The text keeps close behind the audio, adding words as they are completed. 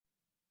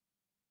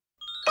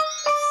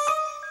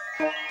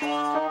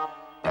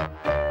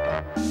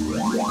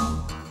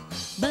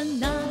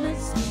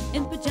Bananas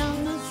in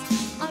pajamas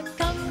are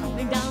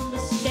coming down the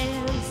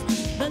stairs.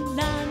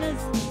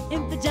 Bananas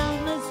in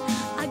pajamas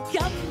are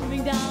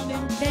coming down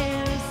in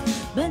pairs.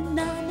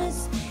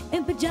 Bananas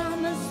in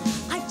pajamas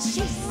are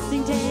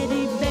chasing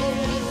teddy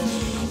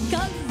bears.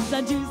 'Cause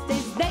on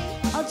Tuesdays they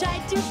all try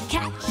to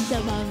catch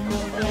them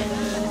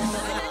unawares.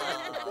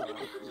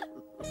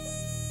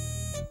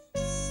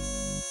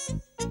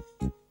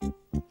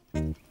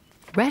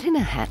 Rat in a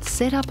Hat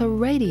set up a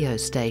radio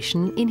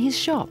station in his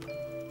shop.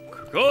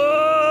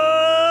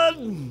 Good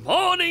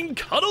morning,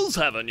 Cuddles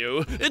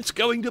Avenue. It's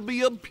going to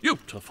be a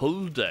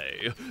beautiful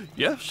day.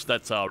 Yes,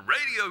 that's our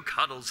Radio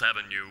Cuddles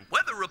Avenue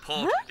weather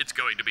report. Huh? It's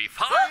going to be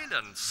fine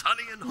and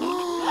sunny and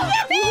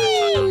hot.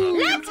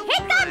 Let's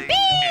hit the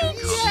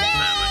beach!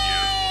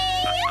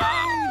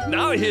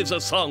 Now here's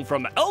a song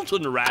from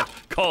Elton Rat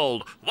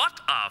called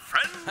What Are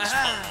Friends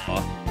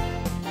For?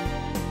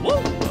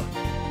 Whoa!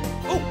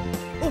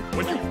 Oh,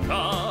 when you've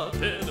got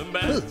in a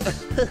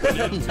mess, when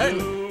you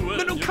do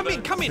No, come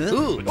in.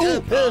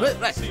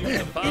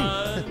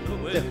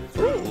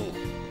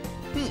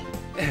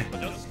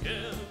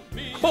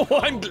 Oh,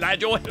 I'm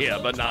glad you're here,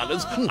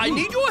 Bananas. I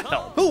need your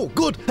help. Oh,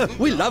 good.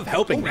 We love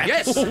helping, Rat.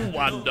 Yes. Oh,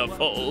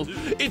 wonderful.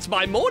 It's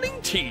my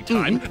morning tea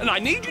time, and I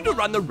need you to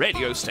run the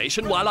radio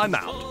station while I'm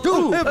out.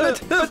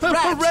 But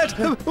Rat,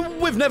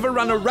 we've never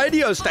run a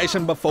radio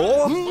station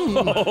before.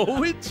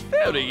 Oh, it's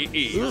very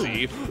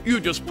easy. You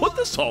just put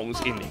the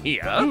songs in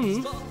here,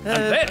 and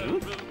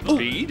then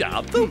read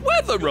out the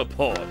weather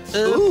reports.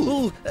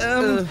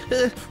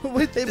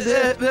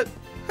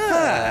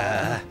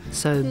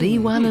 So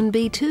B1 and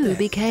B2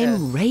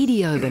 became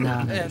Radio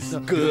Bananas.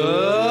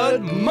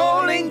 Good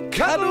morning,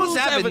 Cuddles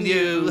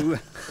Avenue.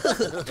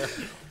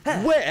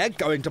 We're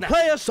going to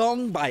play a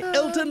song by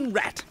Elton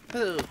Rat.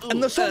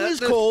 And the song is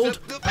called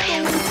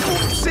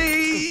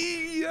Oopsie.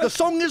 The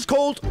song is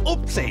called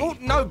Oopsie. Oh,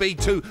 no,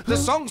 B2. The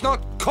song's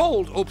not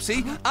called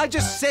Oopsie. I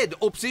just said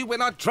Oopsie when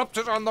I dropped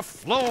it on the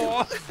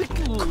floor.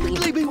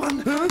 Quickly,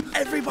 B1.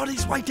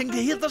 Everybody's waiting to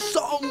hear the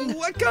song.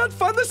 I can't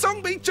find the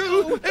song,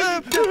 B2.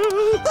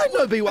 I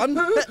know,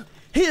 B1.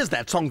 Here's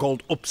that song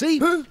called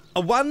Oopsie.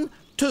 A 1,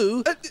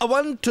 2, a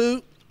 1,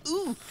 2,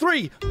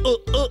 3.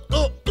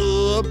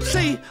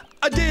 Oopsie.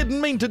 I didn't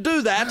mean to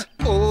do that.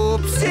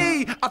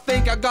 Oopsie. I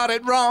think I got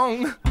it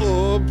wrong.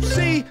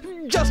 Oopsie.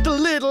 Just a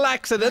little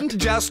accident.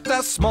 Just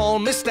a small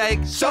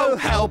mistake. So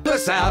help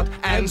us out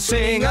and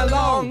sing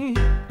along.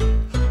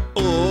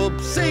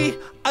 Oopsie.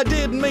 I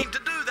didn't mean to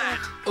do that.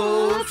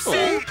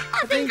 Oopsie.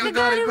 I think I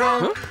got it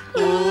wrong.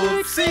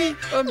 Oopsie.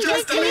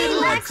 Just a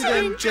little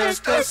accident.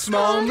 Just a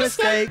small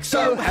mistake.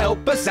 So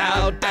help us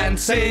out and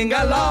sing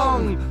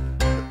along.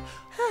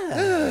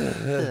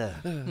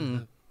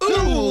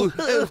 Ooh,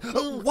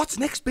 what's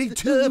next,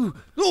 B2?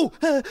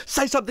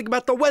 Say something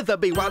about the weather,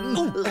 B1.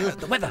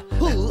 The weather. The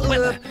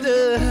weather.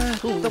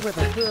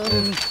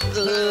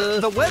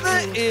 The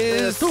weather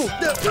is...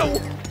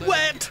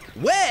 wet.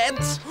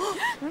 Wet?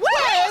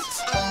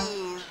 Wet!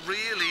 Oh,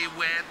 really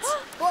wet.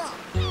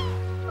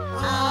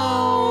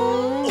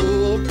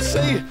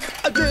 Oopsie.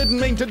 I didn't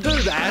mean to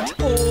do that.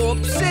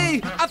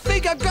 Oopsie. I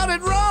think I got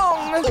it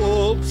wrong.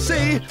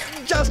 Oopsie.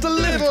 Just a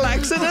little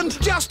accident.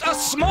 Just a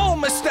small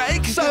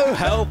mistake. So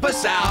help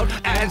us out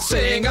and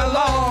sing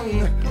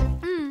along.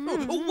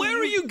 Where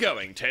are you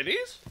going,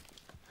 Teddies?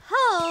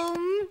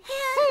 Home.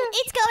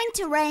 It's going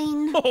to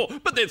rain. Oh,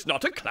 but there's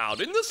not a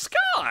cloud in the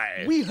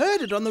sky. We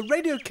heard it on the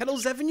Radio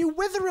Cuddles Avenue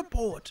weather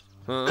report.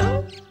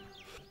 Huh?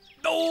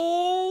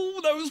 Oh,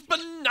 those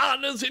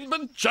bananas in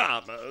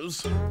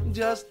pajamas.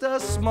 Just a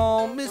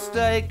small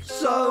mistake,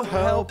 so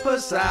help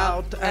us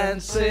out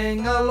and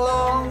sing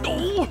along.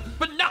 Oh,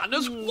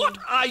 Bananas, what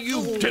are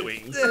you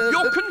doing?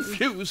 You're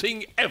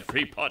confusing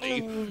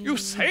everybody. You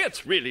say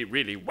it's really,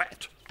 really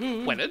wet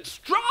when it's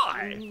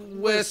dry.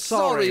 We're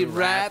sorry,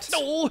 Rat.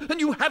 Oh, and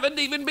you haven't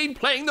even been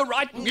playing the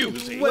right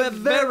music. We're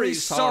very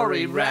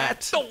sorry,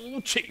 Rat. Oh,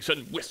 cheese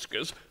and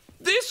whiskers.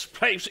 This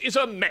place is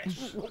a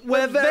mess.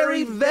 We're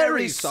very,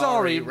 very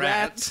sorry,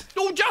 Rat.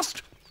 Oh,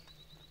 just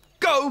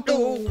go.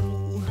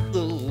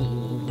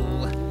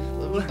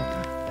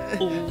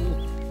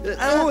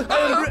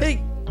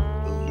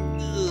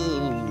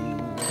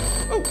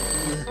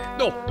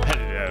 Oh,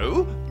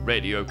 hello,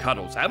 Radio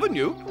Cuddles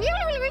Avenue.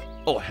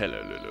 Oh,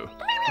 hello, Lulu.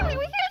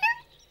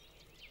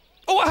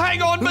 Oh,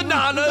 hang on,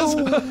 Bananas!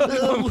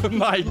 Oh,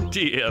 my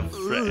dear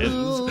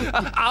friends.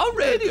 Our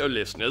radio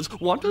listeners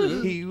want to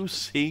hear you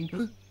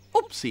sing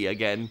Oopsie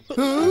again.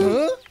 Oopsie!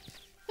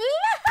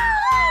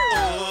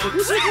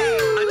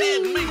 I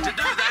didn't mean to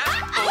do that.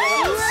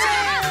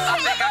 Oopsie! I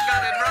think I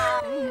got it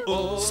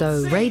wrong. So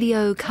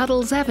Radio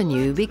Cuddles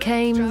Avenue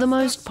became the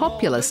most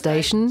popular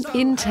station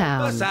in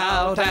town. Us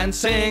out and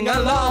sing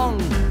along.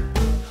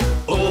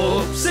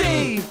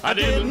 Oopsie! I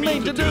didn't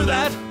mean to do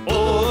that.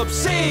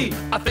 Oopsie!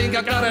 I think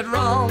I got it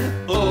wrong.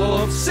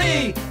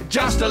 Oopsie!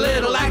 Just a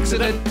little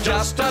accident,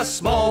 just a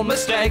small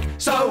mistake.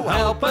 So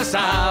help us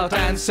out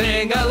and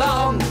sing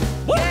along.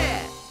 Yeah!